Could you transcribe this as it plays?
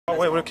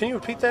Wait, can you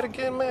repeat that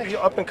again, man?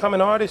 You're up and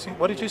coming artist.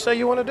 What did you say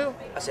you want to do?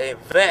 I said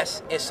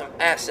invest in some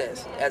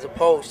assets as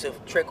opposed to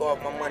trick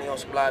off my money on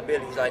some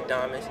liabilities like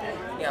diamonds.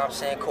 You know what I'm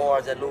saying?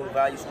 Cars that lose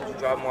value as soon as you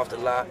drive them off the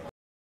lot.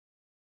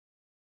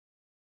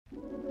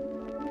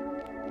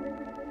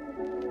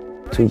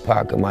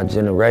 Tupac of my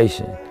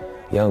generation.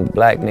 Young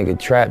black nigga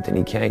trapped and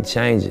he can't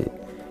change it.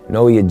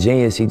 Know he a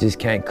genius, he just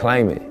can't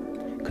claim it.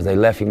 Cause they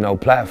left him no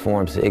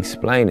platforms to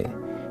explain it.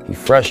 He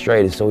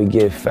frustrated, so he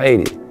get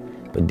faded.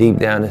 But deep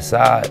down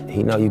inside,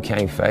 he know you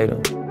can't fade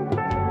him.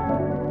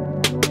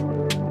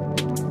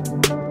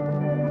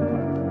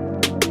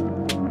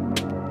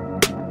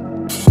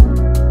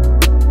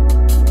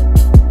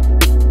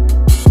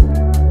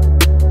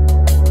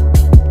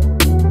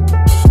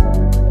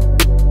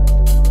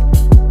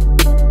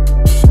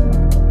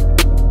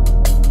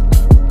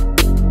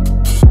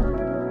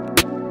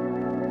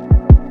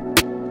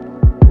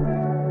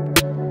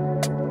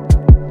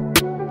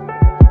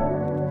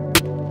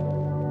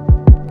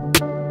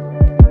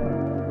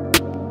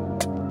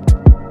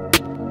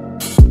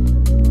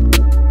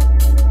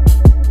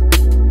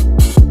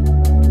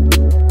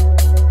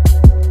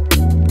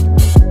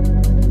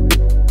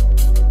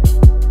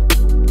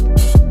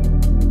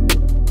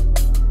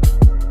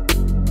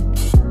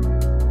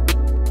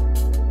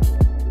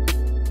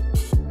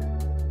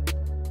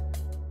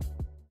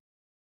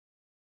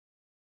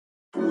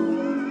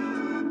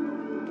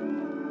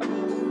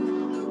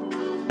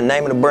 The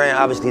name of the brand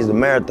obviously is the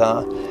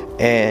marathon,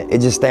 and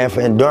it just stands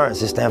for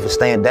endurance. It stands for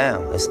staying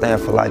down. It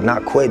stands for like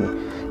not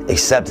quitting,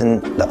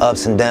 accepting the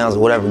ups and downs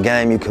of whatever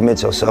game you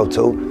commit yourself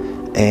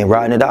to, and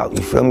riding it out.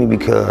 You feel me?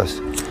 Because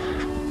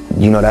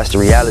you know that's the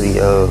reality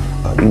of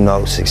you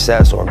know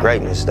success or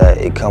greatness, that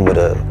it come with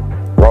a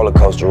roller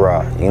coaster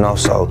ride. You know,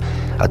 so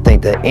I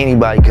think that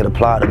anybody could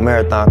apply the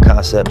marathon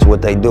concept to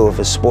what they do. If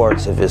it's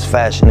sports, if it's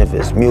fashion, if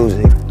it's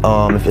music,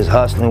 if it's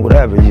hustling,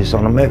 whatever. You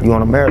on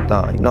a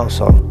marathon. You know,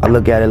 so I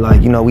look at it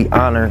like, you know, we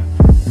honor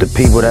the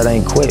people that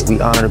ain't quit.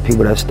 We honor the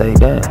people that stay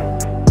down.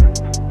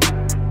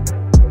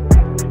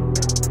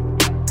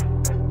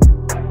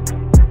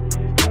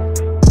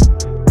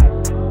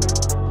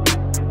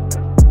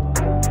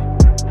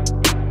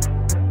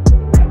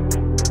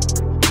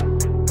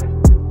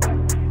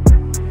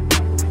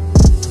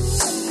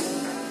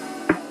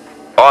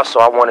 Also,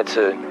 I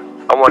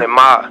wanted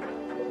my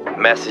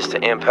message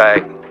to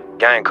impact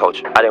gang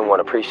culture. I didn't want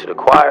to preach to the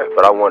choir,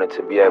 but I wanted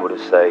to be able to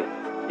say,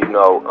 you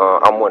know,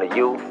 I'm one of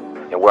you,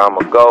 and where I'm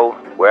gonna go,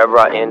 wherever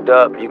I end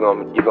up, you're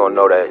gonna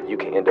know that you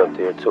can end up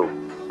there too.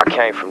 I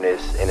came from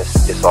this, and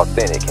it's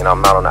authentic, and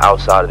I'm not on the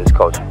outside of this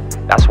culture.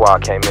 That's why I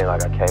came in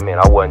like I came in.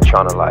 I wasn't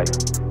trying to like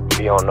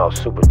be on no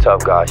super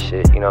tough guy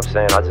shit. You know what I'm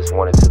saying? I just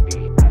wanted to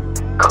be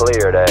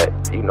clear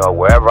that, you know,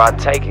 wherever I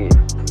take it,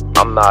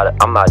 I'm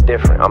not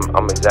different.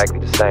 I'm exactly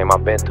the same.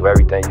 I've been through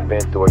everything you've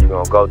been through or you're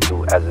gonna go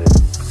through as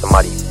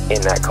somebody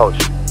in that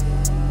culture.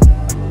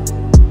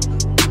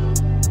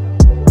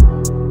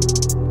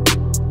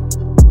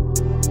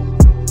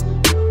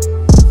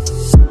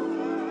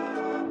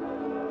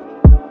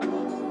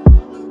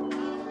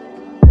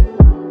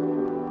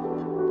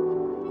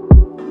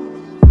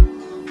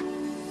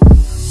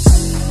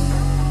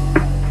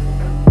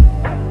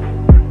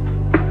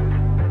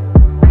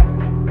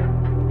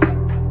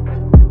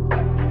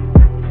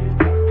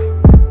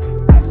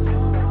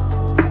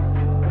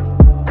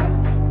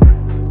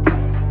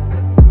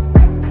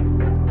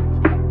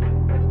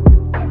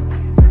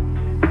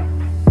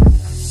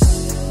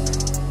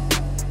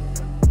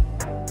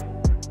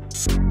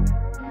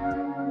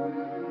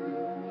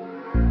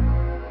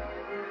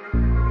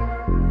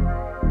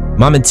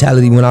 My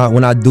mentality when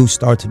I do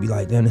start to be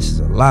like, damn, this is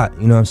a lot,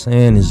 you know what I'm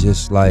saying? It's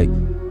just like,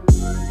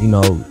 you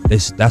know,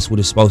 that's what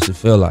it's supposed to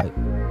feel like.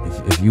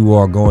 If you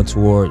are going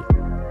toward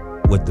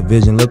what the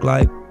vision look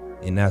like,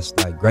 and that's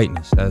like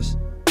greatness. That's,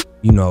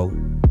 you know,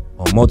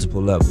 on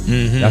multiple levels.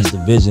 That's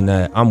the vision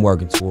that I'm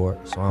working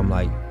toward. So I'm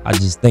like, I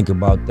just think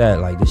about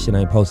that. Like, this shit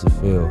ain't supposed to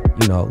feel,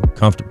 you know,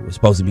 comfortable. It's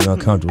supposed to be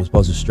uncomfortable. It's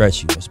supposed to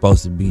stretch you. It's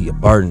supposed to be a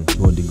burden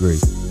to a degree.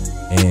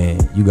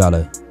 And you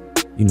gotta,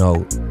 you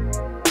know,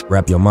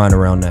 wrap your mind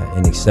around that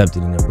and accept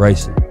it and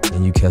embrace it,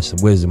 and you catch some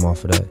wisdom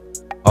off of that.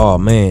 Oh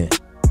man,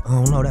 I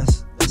don't know,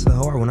 that's a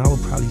hard one. I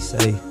would probably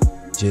say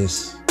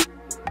just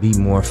be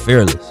more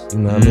fearless.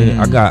 You know what I mean?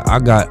 I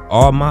got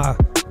all my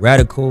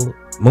radical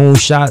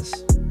moonshots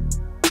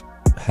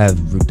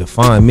have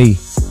defined me.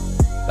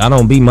 I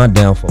don't be my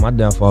downfall. My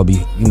downfall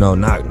be, you know,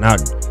 not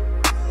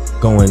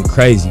going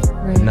crazy,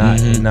 right.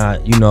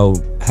 not you know,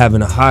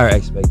 having a higher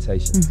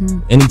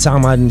expectation.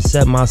 Anytime I didn't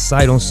set my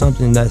sight on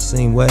something that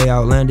seemed way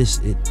outlandish,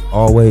 it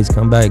always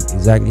come back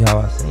exactly how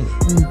I seen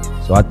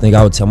it. So I think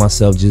I would tell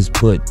myself, just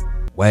put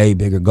way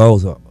bigger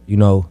goals up, you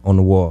know, on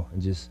the wall,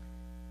 and just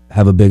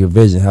have a bigger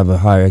vision, have a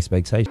higher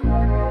expectation.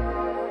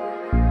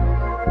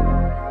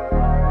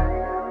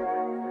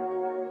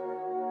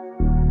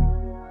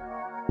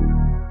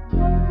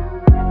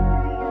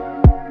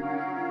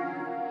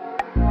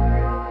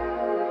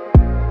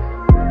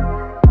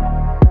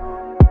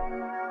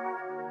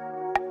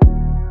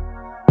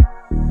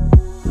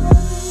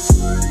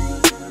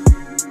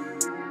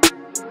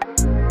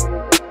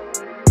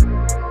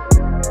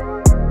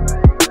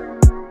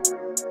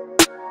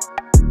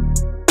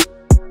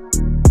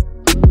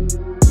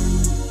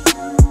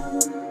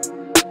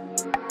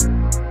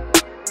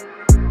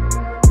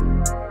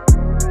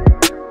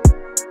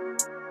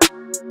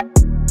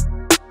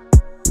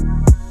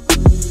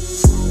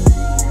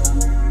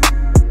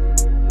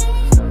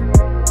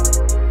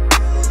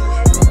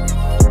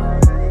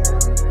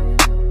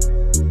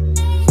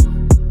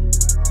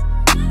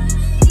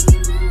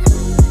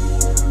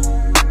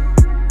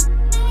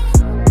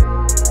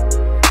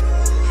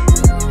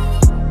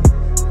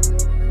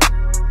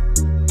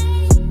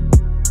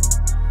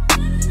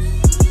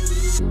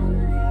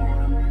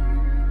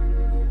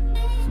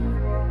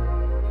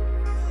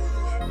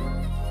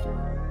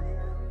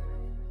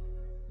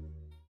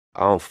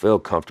 I don't feel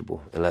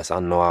comfortable unless I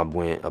know I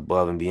went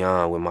above and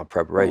beyond with my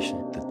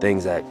preparation. The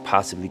things that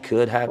possibly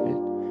could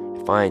happen,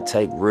 if I ain't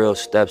take real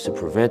steps to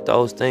prevent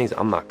those things,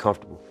 I'm not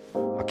comfortable.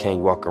 I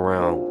can't walk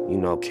around, you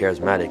know,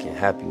 charismatic and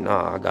happy.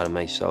 Nah, I gotta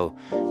make sure,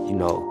 you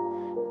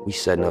know, we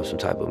setting up some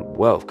type of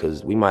wealth,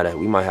 because we might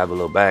have a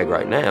little bag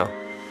right now,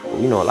 but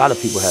we know a lot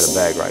of people had a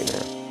bag right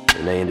now,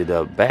 and they ended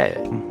up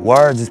bad.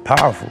 Words is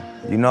powerful,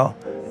 you know,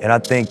 and I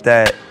think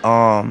that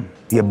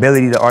the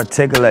ability to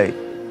articulate,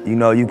 you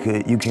know, you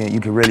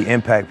could really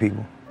impact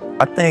people.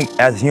 I think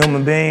as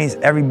human beings,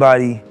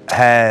 everybody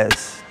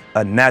has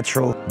a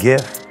natural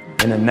gift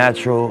and a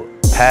natural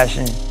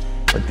passion,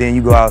 but then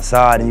you go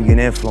outside and you get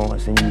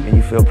influenced and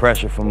you feel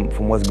pressure from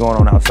what's going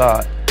on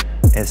outside.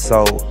 And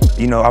so,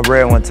 you know, I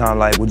read one time,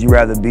 like, would you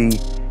rather be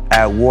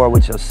at war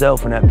with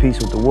yourself and at peace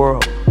with the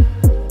world,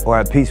 or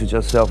at peace with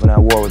yourself and at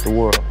war with the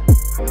world?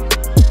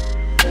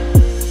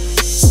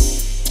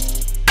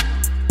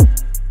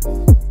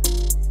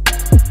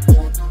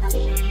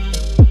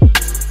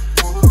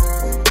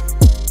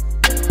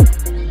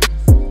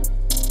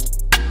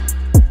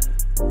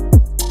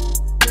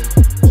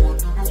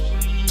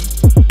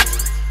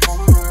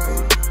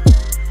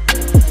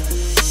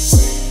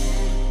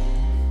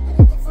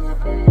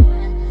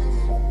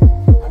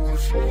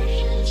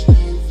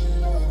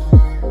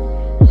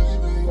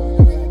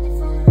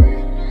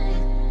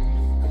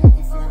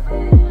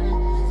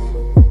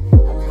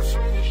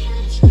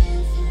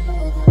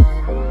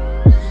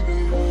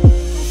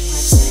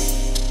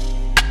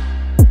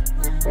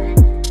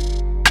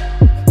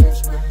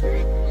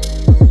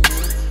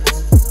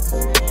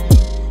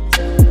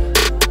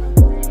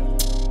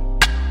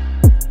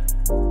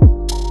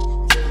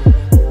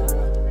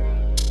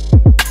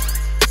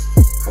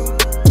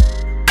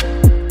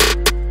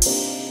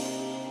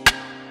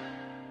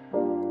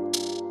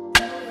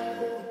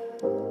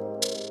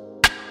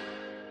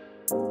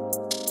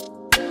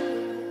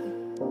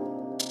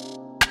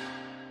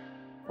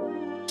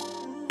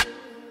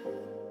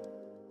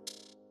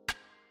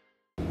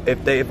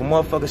 If a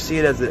motherfucker see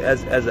it as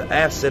an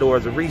asset or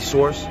as a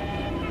resource,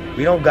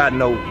 we don't got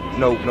no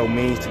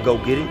means to go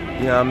get it.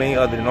 You know what I mean?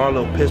 Other than our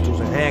little pistols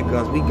and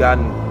handguns, we got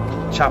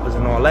choppers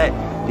and all that.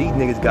 These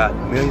niggas got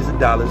millions of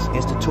dollars,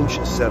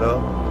 institutions set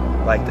up,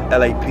 like the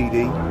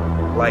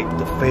LAPD, like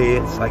the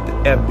feds, like the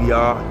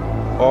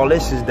FBI. All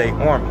this is their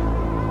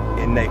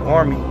army, and their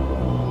army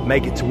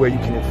make it to where you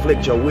can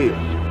inflict your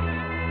will.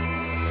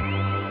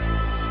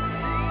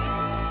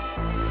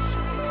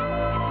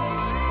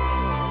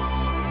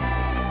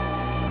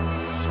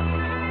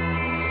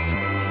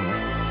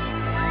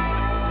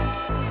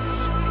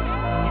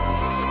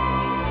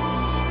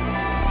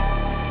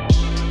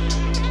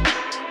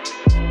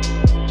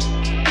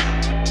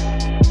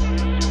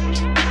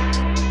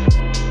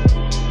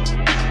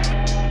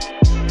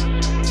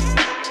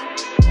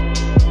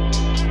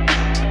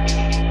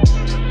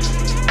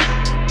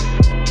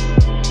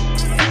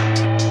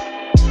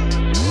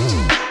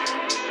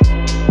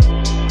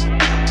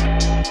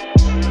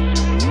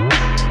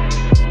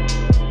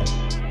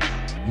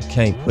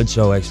 Can't put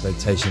your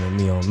expectation of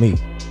me on me.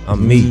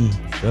 I'm me, you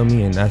feel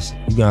me? And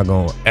you're not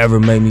gonna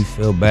ever make me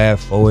feel bad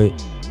for it.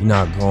 You're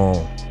not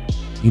gonna,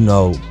 you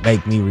know,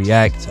 make me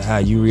react to how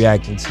you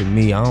reacting to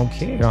me. I don't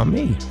care, I'm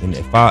me. And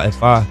if I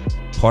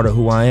part of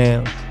who I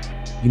am,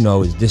 you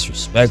know, is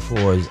disrespectful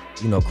or is,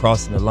 you know,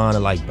 crossing the line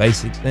of like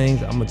basic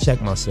things, I'm gonna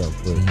check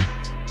myself.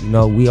 But, you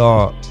know, we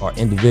all are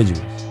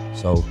individuals.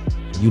 So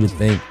for you to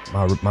think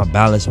my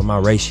balance or my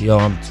ratio,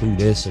 I'm to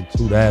this or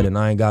to that, and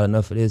I ain't got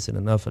enough of this and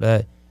enough of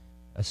that,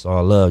 that's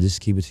all love. Just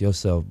keep it to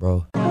yourself,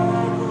 bro.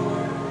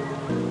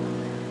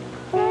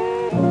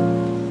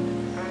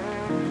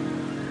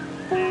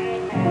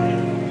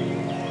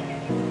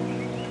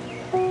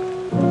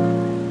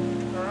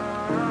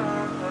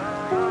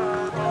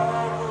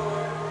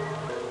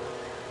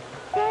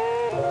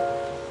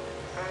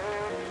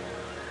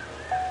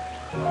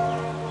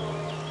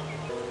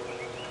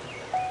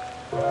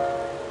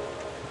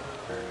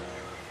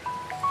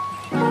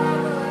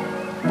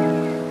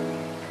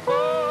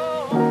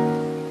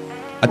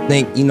 I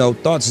think, you know,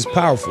 thoughts is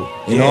powerful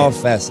in all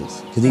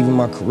facets. Because even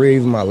my career,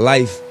 even my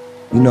life,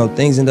 you know,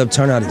 things end up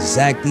turning out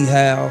exactly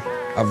how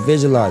I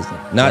visualized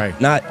them.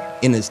 Not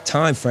in this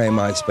time frame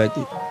I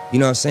expected. You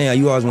know what I'm saying?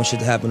 You always want shit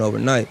to happen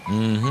overnight.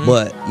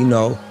 But, you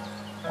know,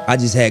 I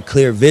just had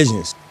clear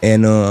visions.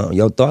 And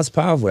your thoughts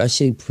powerful. That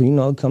shit, you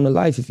know, come to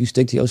life if you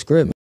stick to your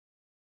script.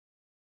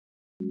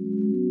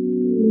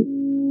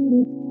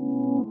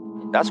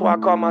 That's why I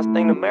call my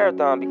thing the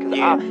marathon, because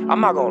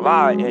I'm not gonna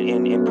lie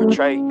and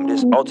portray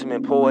this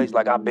ultimate poise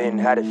like I've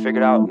had it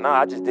figured out. Nah,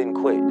 I just didn't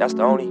quit. That's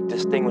the only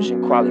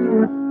distinguishing quality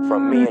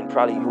from me and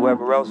probably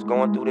whoever else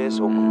going through this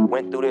or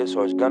went through this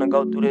or is gonna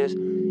go through this,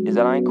 is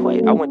that I ain't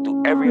quit. I went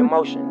through every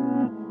emotion.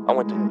 I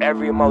went through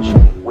every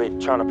emotion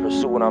with trying to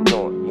pursue what I'm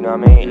doing. You know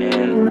what I mean?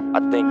 And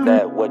I think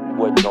that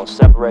what's gonna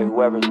separate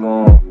whoever's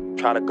gonna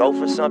try to go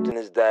for something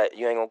is that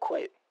you ain't gonna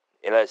quit.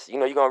 Unless, you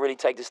know, you're gonna really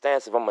take the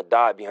stance if I'm gonna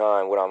die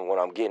behind what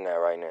I'm getting at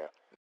right now.